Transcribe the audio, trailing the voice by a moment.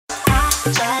I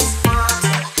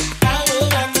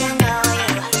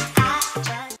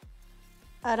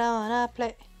don't wanna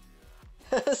play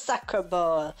soccer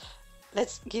ball.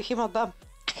 Let's give him a bump.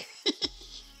 This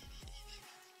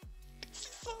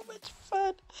is so much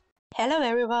fun. Hello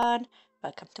everyone,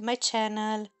 welcome to my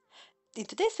channel. In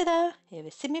today's video, you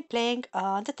will see me playing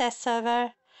on the test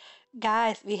server.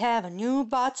 Guys, we have a new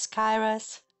bot,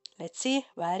 Skyros. Let's see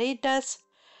what it does.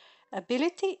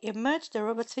 Ability: emerge. The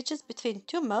robot switches between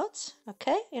two modes.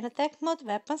 Okay, in attack mode,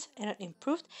 weapons and an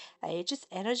improved Aegis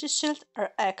energy shield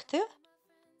are active.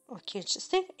 Okay,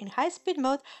 interesting. In high speed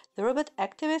mode, the robot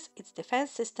activates its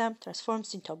defense system,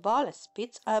 transforms into a ball and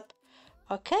speeds up.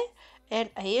 Okay, and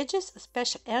Aegis, a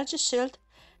special energy shield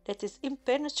that is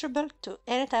impenetrable to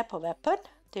any type of weapon.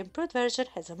 The improved version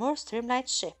has a more streamlined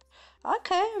shape.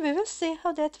 Okay, we will see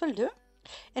how that will do.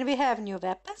 And we have new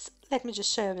weapons. Let me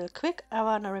just show you real quick. I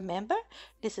want to remember,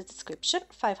 this is description,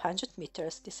 500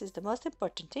 meters. This is the most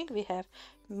important thing. We have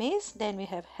Mace, then we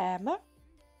have Hammer.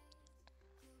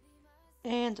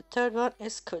 And the third one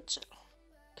is Cudgel.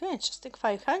 Okay, interesting,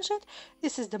 500.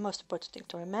 This is the most important thing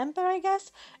to remember, I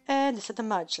guess. And these are the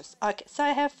modules. Okay, so I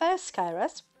have 5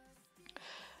 Skyros.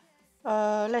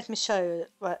 Let me show you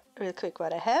real quick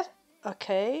what I have.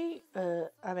 Okay,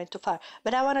 I went too far.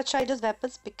 But I want to try those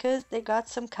weapons because they got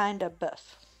some kind of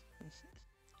buff.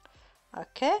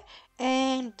 Okay,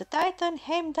 and the Titan,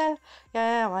 Heimdall.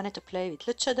 Yeah, I wanted to play with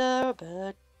Luchador,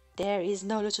 but there is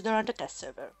no Luchador on the test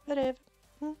server. Whatever.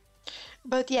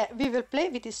 But yeah, we will play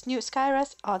with this new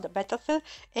Skyros on the battlefield,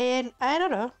 and I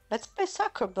don't know, let's play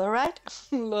soccer ball, right?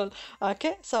 Lol.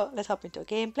 Okay, so let's hop into a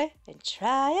gameplay and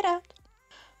try it out.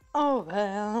 Oh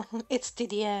well, it's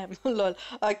TDM. Lol.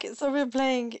 Okay, so we're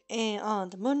playing on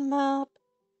the moon map,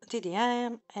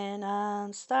 TDM, and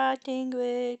I'm starting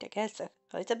with, I guess,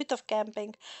 it's a bit of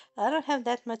camping. I don't have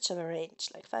that much of a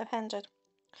range, like 500.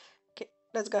 Okay,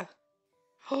 let's go.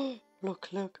 Look,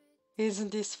 look,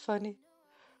 isn't this funny?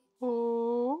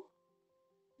 Oh,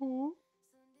 oh.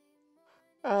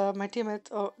 My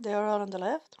teammates, oh, they are all on the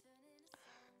left.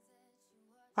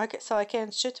 Okay, so I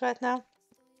can't shoot right now.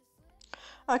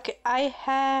 Okay, I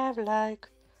have like,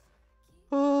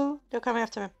 oh, they're coming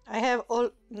after me. I have all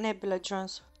nebula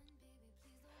drones.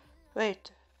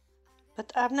 Wait,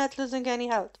 but I'm not losing any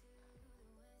health.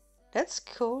 That's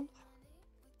cool.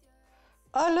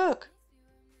 Oh, look,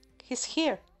 he's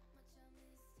here.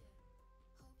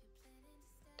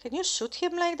 Can you shoot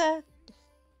him like that?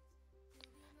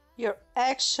 You're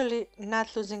actually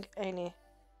not losing any.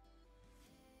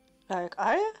 Like,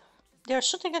 are you? They're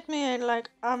shooting at me and like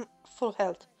I'm full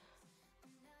health.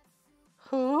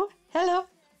 Who? Hello?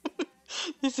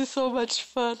 This is so much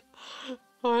fun.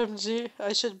 OMG,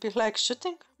 I should be like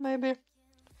shooting, maybe.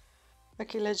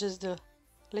 Okay, let's just do a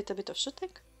little bit of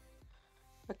shooting.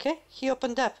 Okay, he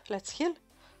opened up. Let's heal.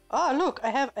 Oh, look,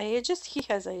 I have Aegis. He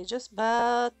has Aegis,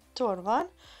 but 2 on 1.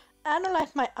 I don't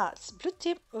like my odds. Blue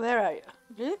team, where are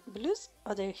you? Blues?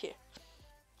 Oh, they're here.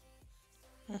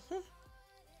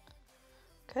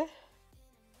 Okay.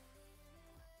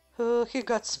 Oh, he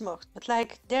got smoked. But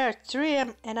like, there are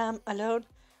 3 and I'm alone.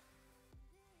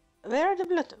 Where are the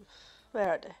blue team? Where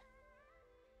are they?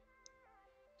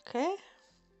 Okay.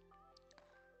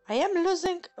 I am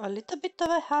losing a little bit of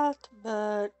a health,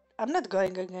 but I'm not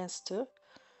going against 2.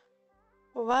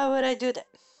 Why would I do that?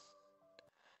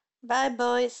 Bye,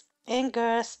 boys and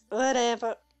girls,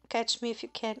 whatever. Catch me if you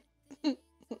can.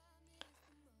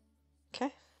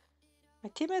 Okay. My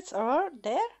teammates are all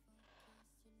there?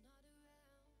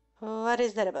 What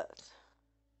is that about?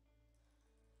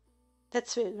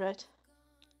 That's weird, right?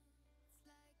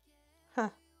 Huh.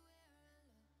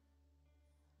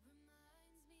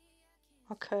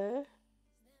 Okay.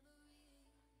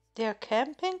 They're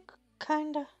camping,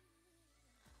 kinda.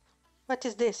 What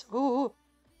is this? Ooh.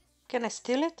 Can I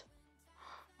steal it?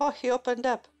 Oh, he opened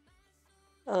up.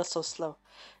 Oh, so slow.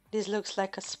 This looks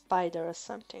like a spider or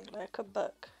something, like a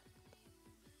bug.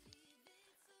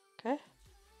 Okay.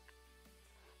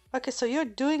 Okay, so you're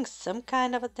doing some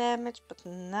kind of a damage, but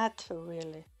not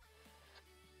really.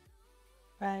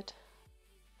 Right.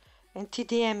 And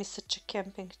TDM is such a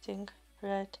camping thing,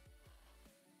 right?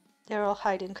 They're all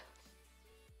hiding.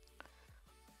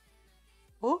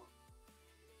 Oh,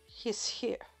 he's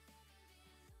here.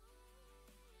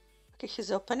 Okay,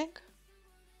 he's opening.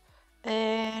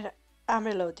 And I'm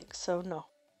reloading, so no.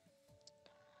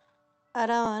 I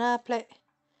don't wanna play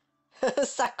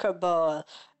soccer ball.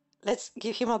 Let's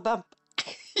give him a bump.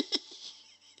 This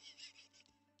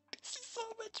is so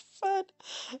much fun.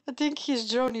 I think his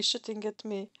drone is shooting at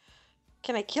me.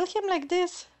 Can I kill him like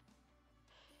this?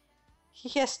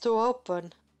 He has to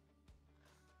open.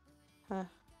 Huh.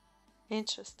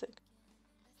 Interesting.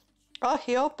 Oh,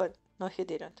 he opened. No, he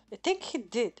didn't. I think he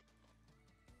did.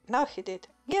 Now he did.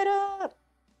 Get up!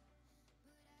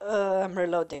 I'm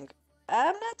reloading.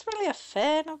 I'm not really a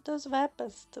fan of those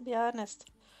weapons, to be honest.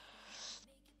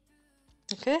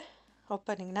 Okay,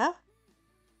 opening now.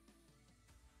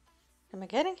 Am I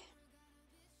getting him?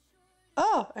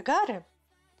 Oh, I got him.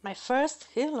 My first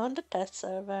heal on the test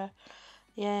server.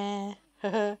 Yeah.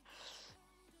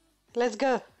 Let's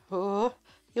go. Oh,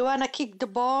 you wanna kick the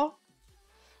ball?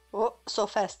 Oh, so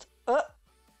fast. Oh,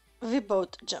 we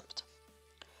both jumped.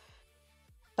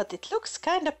 But it looks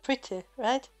kind of pretty,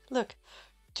 right? Look.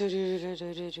 Okay,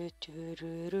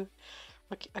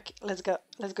 okay, let's go.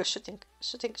 Let's go shooting.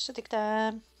 Shooting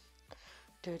time.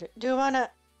 Do you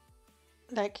wanna,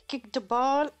 like, kick the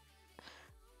ball?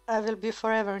 I will be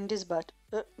forever in this butt.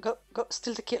 Go,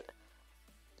 steal the kill.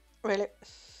 Really?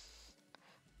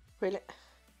 Really?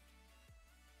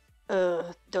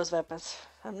 Those weapons.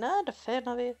 I'm not a fan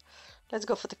of it. Let's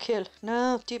go for the kill.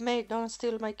 No, teammate, don't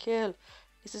steal my kill.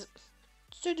 This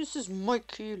is my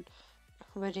kill.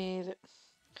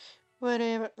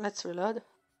 Whatever. Let's reload.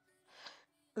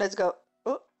 Let's go.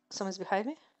 Oh, someone's behind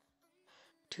me.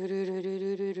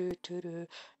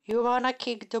 You wanna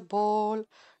kick the ball?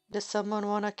 Does someone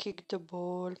wanna kick the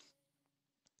ball?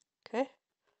 Okay.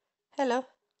 Hello.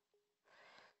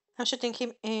 I'm shooting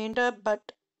him in the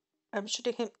butt. I'm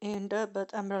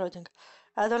reloading.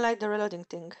 I don't like the reloading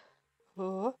thing.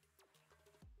 Oh.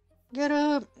 Get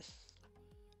him!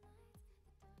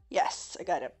 Yes, I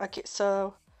got him. Okay,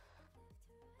 so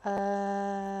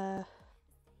I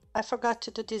forgot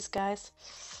to do this, guys.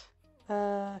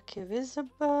 Okay,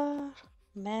 visible,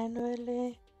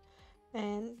 manually,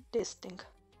 and this thing.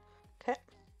 Okay.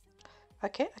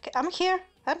 Okay, I'm here.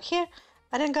 I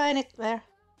didn't go anywhere.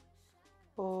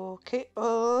 Okay,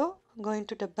 oh, I'm going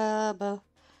to the bubble.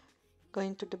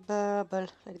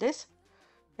 Like this.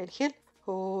 And heal.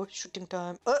 Oh, shooting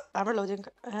time. Oh, I'm reloading.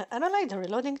 I don't like the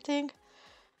reloading thing.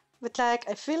 But, like,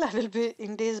 I feel I will be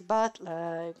in this bot,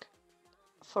 like,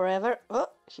 forever. Oh,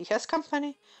 he has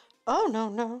company. Oh,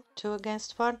 no. 2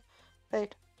 against 1.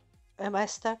 Wait, am I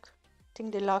stuck? I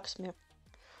think they locked me.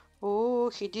 Oh,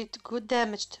 he did good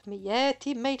damage to me. Yeah,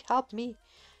 teammate, help me.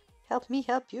 Help me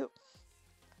help you.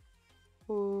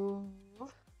 Oh.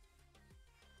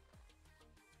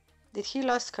 Did he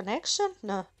lost connection?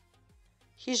 No.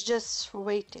 He's just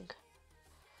waiting.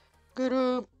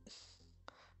 Guru.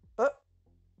 Oh.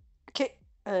 Okay.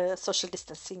 Social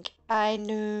distancing. I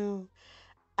know.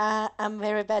 I'm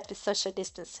very bad with social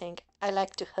distancing. I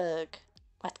like to hug.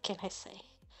 What can I say?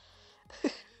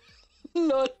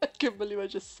 Lord, I can't believe I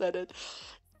just said it.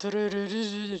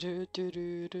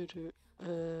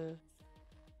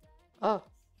 Oh.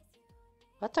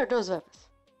 What are those weapons?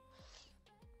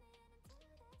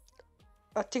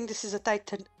 I think this is a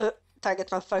Titan.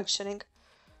 Target malfunctioning.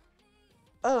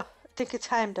 Oh, I think it's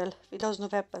Heimdall with those new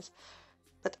weapons.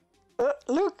 But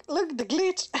look, the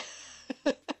glitch.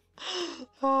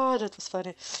 Oh, that was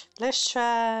funny. Let's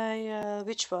try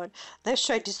which one? Let's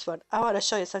try this one. I want to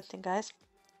show you something, guys.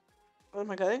 Where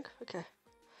am I going? Okay,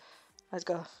 let's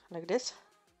go like this.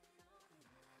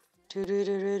 Like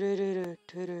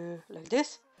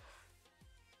this.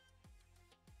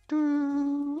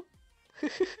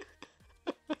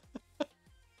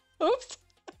 Oops.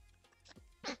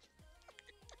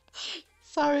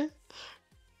 Sorry.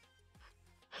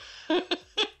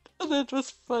 That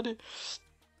was funny.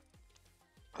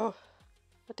 Oh,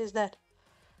 what is that?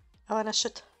 I wanna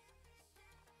shoot.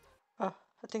 Oh,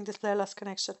 I think this player lost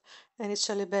connection. And it's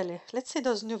Shelly Belly. Let's see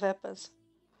those new weapons.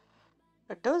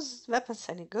 Are those weapons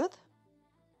any good?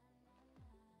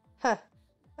 Huh.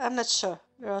 I'm not sure.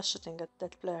 We're all shooting at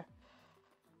that player.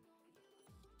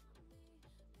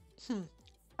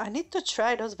 I need to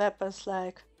try those weapons,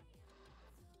 like,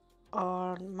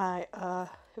 on my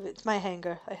with my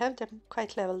hanger. I have them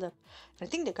quite leveled up. I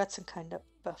think they got some kind of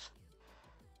buff.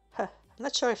 Huh. I'm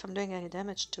not sure if I'm doing any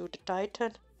damage to the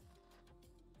Titan.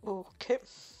 Okay.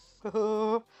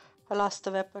 Oh, I lost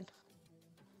the weapon.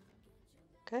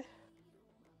 Okay.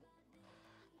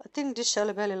 I think this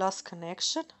Shelly Belly lost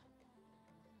connection.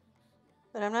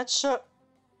 But I'm not sure.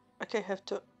 Okay, have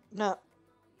to. No.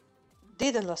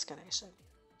 Didn't lose connection.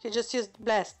 He just used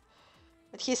blast.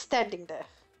 But he's standing there.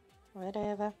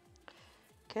 Whatever.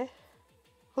 Okay.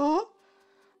 Oh!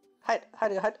 Hide.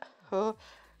 Oh!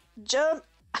 Jump!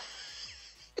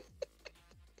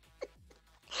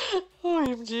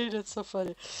 OMG, that's so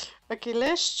funny. Okay,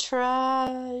 let's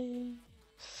try.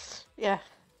 Yeah,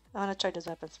 I wanna try those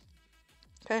weapons.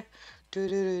 Okay.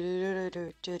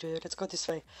 Let's go this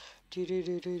way.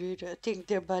 I think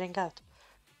they're burning out.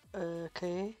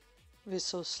 Okay. We're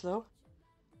so slow.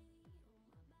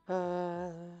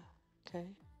 Okay.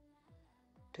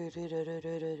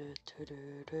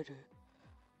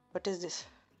 What is this?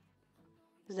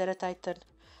 Is that a Titan?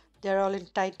 They're all in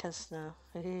Titans now.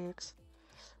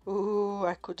 Ooh,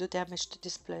 I could do damage to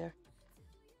this player.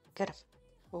 Get him.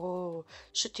 Oh,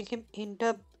 shooting him in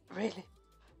the... Really?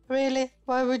 Really?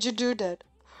 Why would you do that?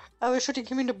 I was shooting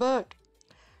him in the butt.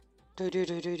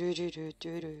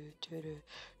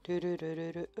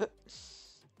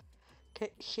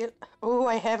 Okay, heal. Oh,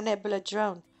 I have Nebula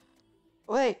drone.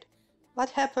 Wait, what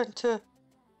happened to...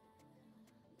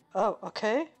 Oh,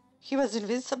 okay. He was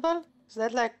invincible? Is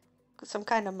that like some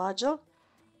kind of module?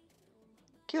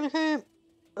 Kill him!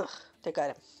 Ugh, they got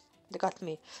him. They got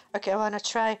me. Okay, I wanna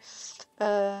try...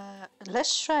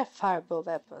 let's try fireball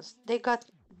weapons. They got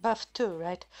buff too,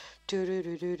 right?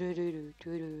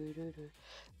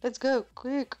 Let's go,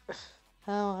 quick!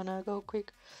 I wanna go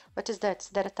quick. What is that? Is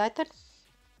that a Titan?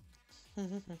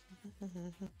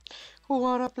 Who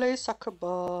wanna play soccer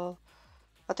ball?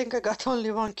 I think I got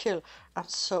only one kill. I'm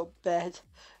so bad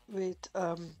with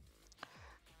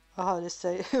how to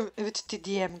say with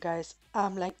TDM, guys.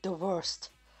 I'm like the worst.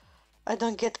 I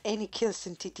don't get any kills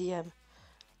in TDM.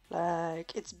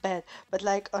 Like it's bad. But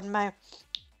like on my,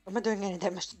 am I doing any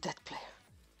damage to that player?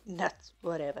 Not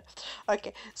whatever.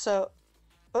 Okay, so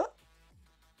oh,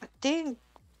 I think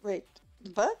wait,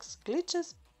 bugs,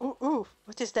 glitches. Ooh,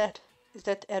 what is that? Is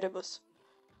that Erebus?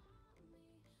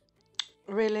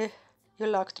 Really? You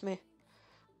locked me.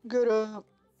 Good.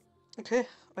 Okay,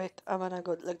 wait, I'm gonna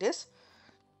go like this.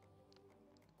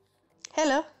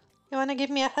 Hello, you wanna give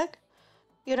me a hug?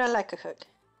 You don't like a hug.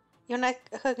 You like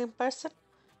a hug in person?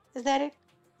 Is that it?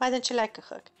 Why don't you like a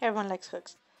hug? Everyone likes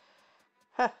hugs.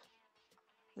 Huh.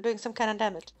 I'm doing some kind of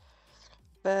damage.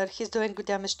 But he's doing good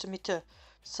damage to me too.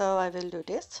 So I will do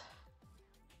this.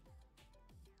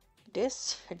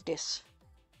 This and this.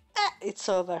 Ah, it's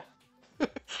over.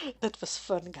 That was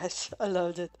fun, guys. I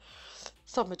loved it.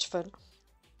 So much fun.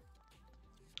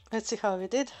 Let's see how we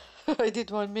did. I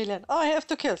did 1 million. Oh, I have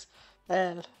 2 kills.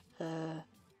 Well,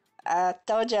 I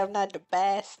told you I'm not the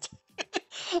best.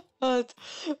 But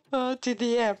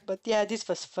TDM. But yeah, this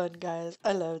was fun, guys.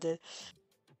 I loved it.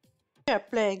 We are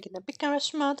playing in a big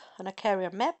rush mode on a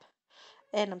carrier map,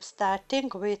 and I'm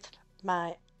starting with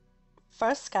my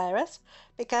first Skyros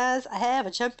because I have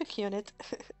a jumping unit.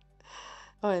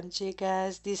 OMG,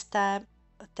 guys, this time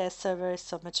a test server is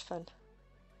so much fun.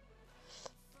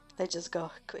 Let's just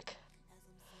go quick.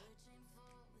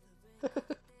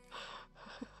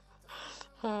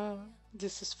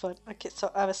 This is fun. Okay,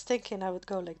 so I was thinking I would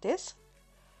go like this.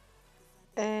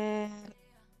 And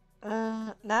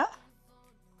now?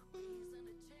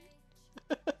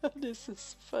 This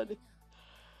is funny.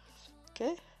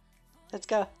 Okay, let's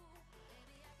go.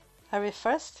 Are we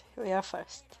first? We are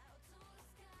first.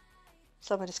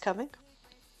 Someone is coming.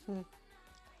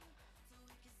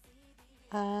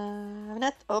 I'm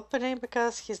not opening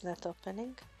because he's not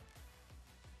opening.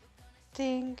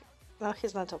 No,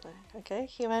 he's not opening. Okay,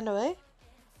 he went away.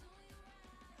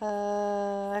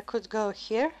 I could go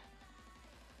here.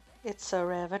 It's a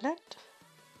revenant.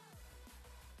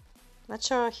 Not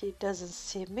sure he doesn't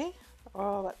see me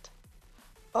or what.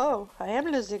 Oh, I am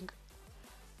losing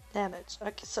damage.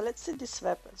 Okay, so let's see these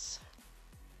weapons.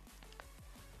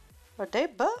 Are they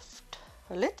buffed?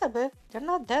 A little bit. They're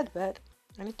not that bad.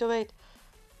 I need to wait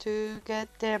to get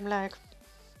them like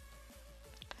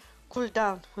cool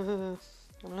down. I'm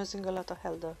losing a lot of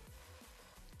health though.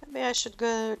 Maybe I should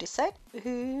go this side.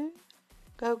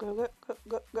 Go, go, go, go,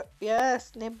 go, go.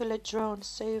 Yes, Nebula drone,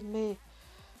 save me.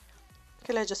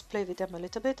 Okay, let's just play with them a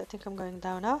little bit. I think I'm going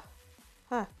down now.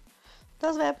 Huh.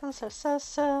 Those weapons are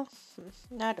so.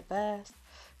 Not the best.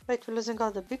 Wait, we're losing all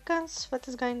the beacons. What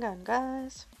is going on,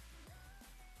 guys?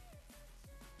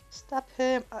 Stop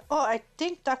him. Oh, I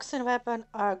think toxin weapons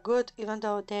are good even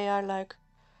though they are like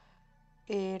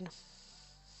in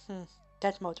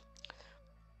that mode.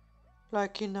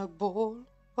 Like in a bowl.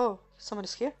 Oh, someone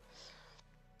is here.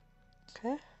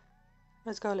 Okay.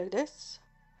 Let's go like this.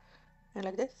 And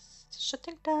like this.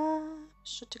 Shooting time.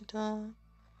 Shooting time.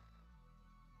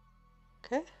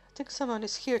 Okay. I think someone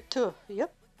is here too.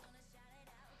 Yep.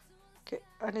 Okay.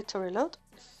 I need to reload.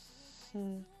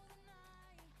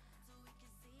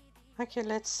 Okay,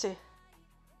 let's see.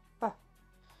 Oh.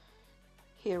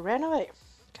 He ran away.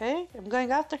 Okay. I'm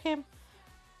going after him.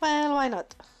 Well, why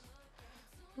not?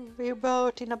 We're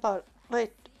both in a ball.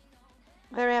 Wait.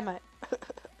 Where am I?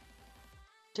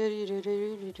 This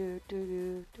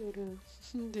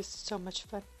is so much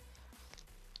fun.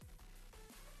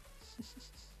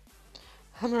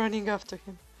 I'm running after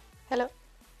him. Hello,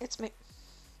 it's me.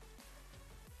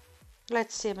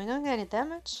 Let's see, am I doing any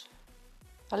damage?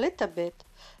 A little bit.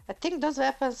 I think those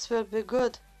weapons will be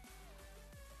good.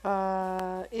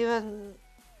 Even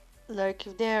like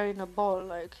if they are in a ball,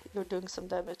 like you're doing some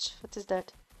damage. What is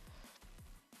that?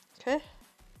 Okay.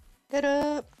 Get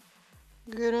up.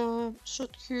 Get up.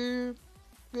 Shoot him.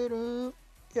 Get up.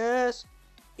 Yes.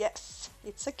 Yes.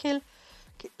 It's a kill.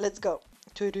 Okay, let's go.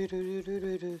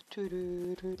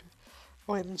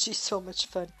 OMG, so much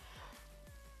fun.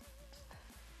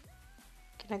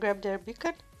 Can I grab their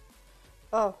beacon?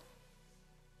 Oh,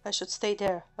 I should stay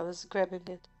there. I was grabbing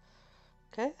it.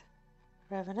 Okay,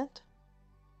 Revenant.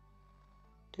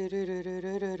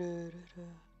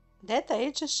 That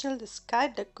Aegis shield is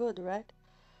kinda good, right?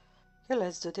 Okay,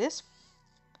 let's do this.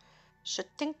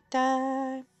 Shooting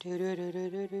time. I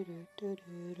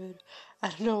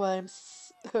don't know why I'm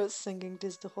singing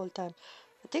this the whole time.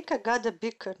 I think I got the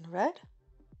beacon, right?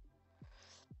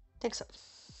 Think so.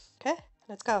 Okay,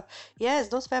 let's go. Yes,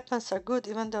 those weapons are good,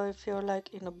 even though if you're like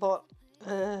in a ball.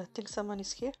 I think someone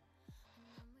is here.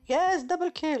 Yes, double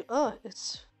kill. Oh,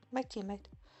 it's my teammate.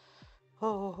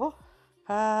 Oh,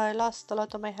 I lost a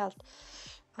lot of my health.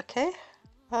 Okay,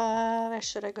 where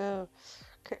should I go?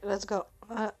 Okay, let's go.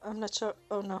 I'm not sure.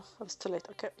 Oh no, I was too late.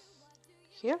 Okay,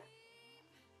 here?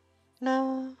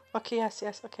 No. Okay, yes,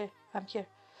 yes. Okay, I'm here.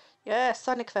 Yeah,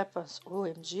 sonic weapons.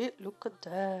 OMG, look at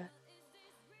that.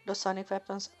 Those sonic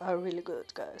weapons are really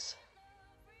good, guys.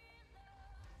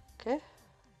 Okay.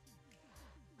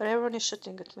 But everyone is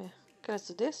shooting at me. Okay, let's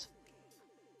do this.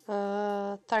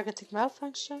 Targeting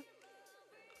malfunction.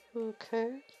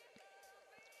 Okay.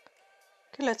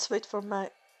 Okay, let's wait for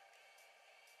my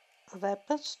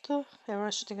weapons to...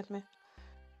 Everyone's shooting at me.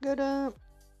 Get up!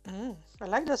 I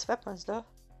like those weapons though.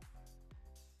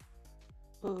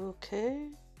 Okay.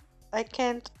 I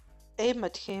can't aim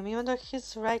at him even though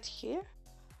he's right here.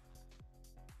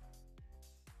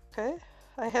 Okay.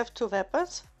 I have two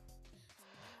weapons.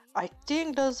 I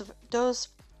think that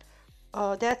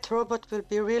robot will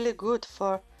be really good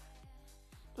for...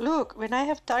 Look, when I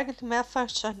have target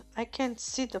malfunction, I can't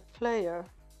see the player.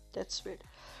 That's weird.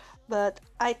 But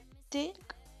I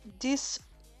think this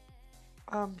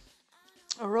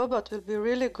robot will be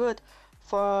really good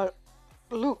for,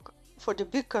 look, for the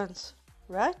beacons,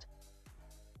 right?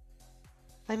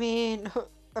 I mean,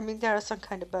 there are some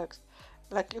kind of bugs.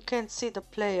 Like you can't see the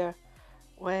player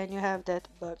when you have that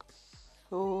bug.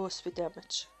 Oh, sweet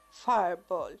damage.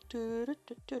 Fireball.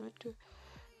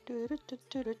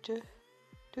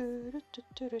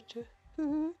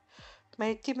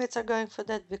 My teammates are going for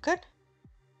that beacon.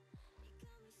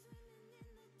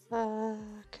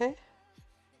 Okay.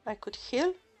 I could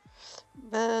heal,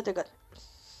 but they got me.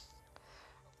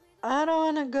 I don't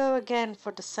want to go again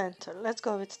for the center. Let's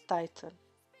go with Titan.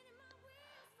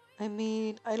 I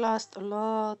lost a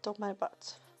lot of my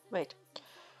bots. Wait.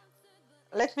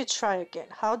 Let me try again.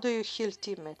 How do you heal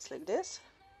teammates like this?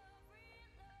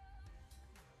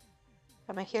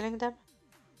 Am I healing them?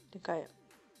 I think I am.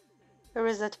 Where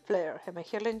is that player? Am I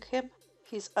healing him?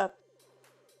 He's up.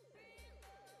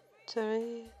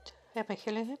 Am I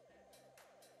healing him?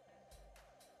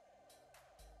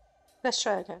 Let's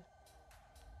try again.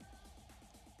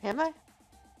 Am I? I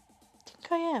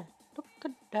think I am. Look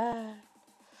at that.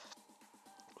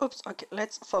 Oops, okay,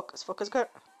 let's focus. Focus, girl.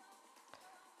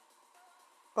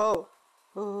 Oh.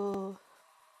 Ooh.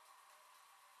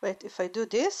 Wait, if I do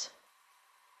this?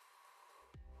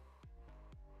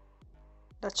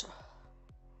 Not sure.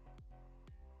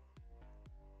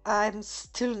 I'm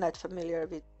still not familiar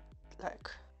with, like,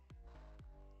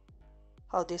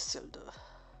 how this will do.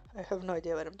 I have no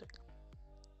idea what I'm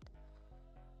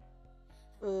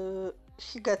doing.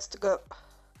 He gets to go.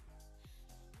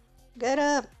 Get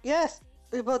up! Yes!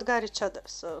 We both got each other,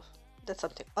 so that's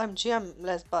something. OMG, I'm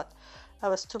less bot. I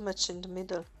was too much in the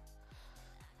middle.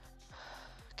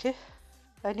 Okay.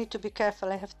 I need to be careful.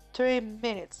 I have 3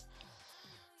 minutes.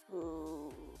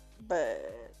 Ooh,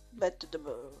 bad to the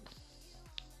bone.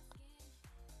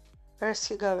 Where's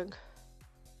he going?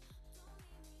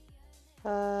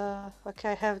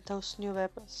 Okay, I have those new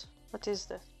weapons. What is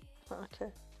that?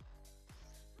 Okay.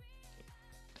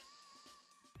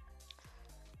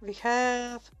 We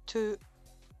have 2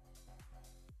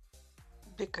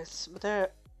 beacons, but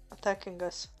they're attacking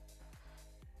us.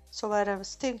 So what I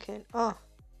was thinking, oh,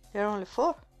 there are only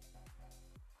 4?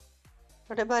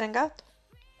 Are they butting out?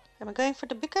 Am I going for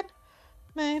the beacon?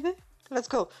 Maybe. Let's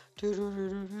go.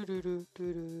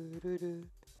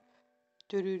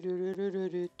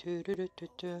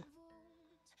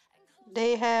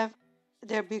 They have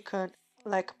their beacon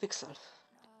like a pixel.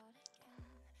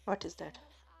 What is that?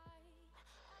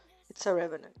 It's a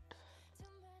revenant.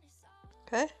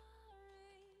 Okay.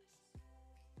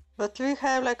 But we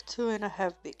have like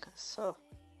 2.5 beacons, so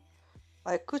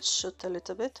I could shoot a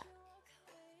little bit.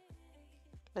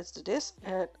 Let's do this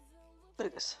and look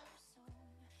at this.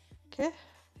 Okay,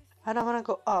 I don't want to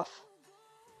go off.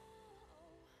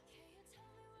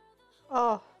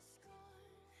 Oh,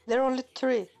 there are only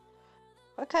 3.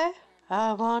 Okay,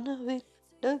 I wanna win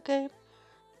the game.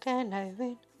 Can I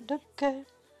win the game?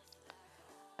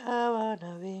 I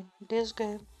wanna win this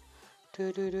game.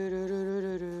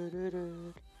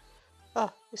 Oh,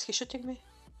 is he shooting me?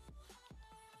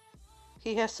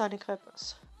 He has sonic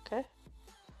weapons. Okay.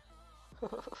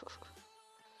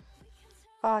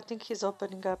 Oh, I think he's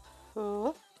opening up.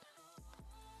 Oh.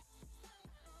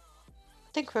 I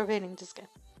think we're winning this game.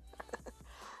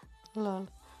 Lol.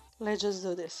 Let's just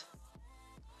do this.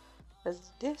 Let's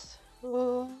do this.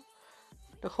 Oh.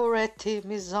 The whole red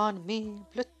team is on me.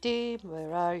 Blue team,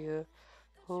 where are you?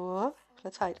 Oh.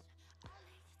 Let's hide.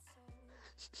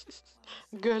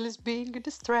 Girl is being a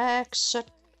distraction.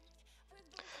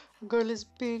 Girl is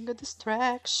being a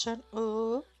distraction.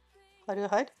 Oh. How do you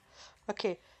hide?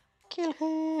 Okay. Kill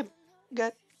him.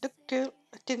 Get the kill.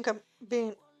 I think I'm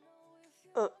being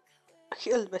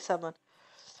killed by someone.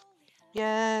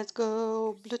 Yes,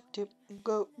 go blue team.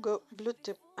 Go blue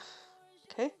team.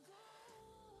 Okay.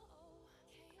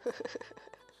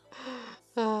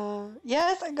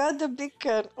 Yes, I got the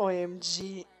beacon.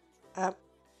 OMG.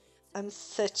 I'm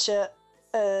such a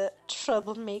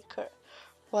troublemaker.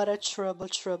 What a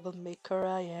troublemaker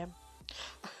I am.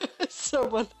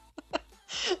 Someone.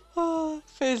 Oh,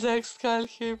 Phasex called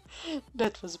him.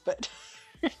 That was bad.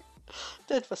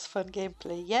 That was fun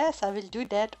gameplay. Yes, I will do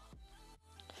that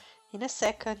in a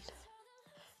second.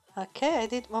 Okay, I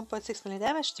did 1.6 million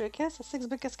damage, 3 kills, and 6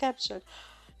 beacons captured.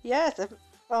 Yes,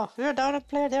 oh, we were down a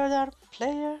player, they were down a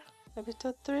player. Maybe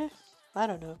 2, 3. I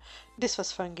don't know. This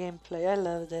was fun gameplay. I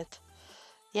loved it.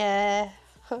 Yeah.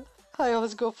 I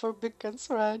always go for beacons,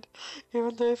 right?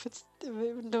 Even though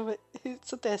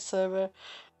it's a test server.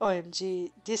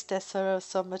 OMG, this test server was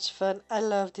so much fun. I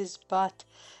love this bot.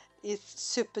 It's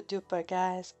super duper,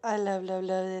 guys. I love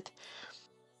it.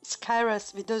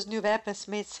 Skyros with those new weapons,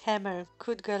 Mace, Hammer,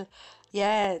 Cudgel.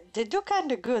 Yeah, they do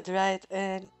kinda good, right?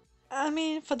 And I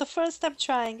mean, for the first time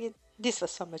trying it, this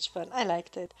was so much fun. I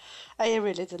liked it. I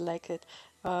really did like it.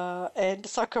 And the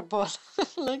soccer ball,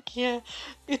 like, yeah,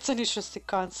 it's an interesting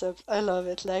concept. I love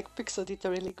it. Like, Pixel did a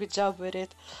really good job with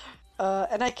it.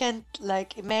 And I can't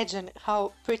like imagine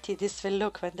how pretty this will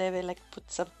look when they will like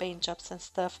put some paint jobs and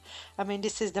stuff. I mean,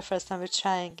 this is the first time we're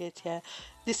trying it. Yeah,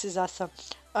 this is awesome.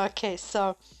 Okay,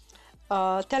 so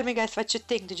tell me guys what you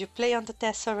think. Did you play on the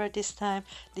test server this time?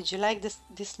 Did you like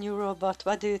this new robot?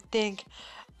 What do you think?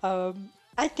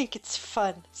 I think it's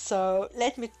fun. So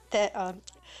let me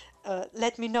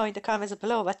know in the comments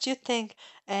below what you think.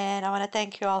 And I want to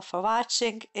thank you all for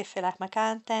watching. If you like my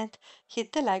content,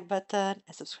 hit the like button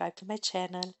and subscribe to my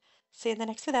channel. See you in the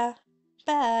next video.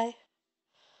 Bye!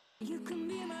 You can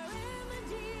be my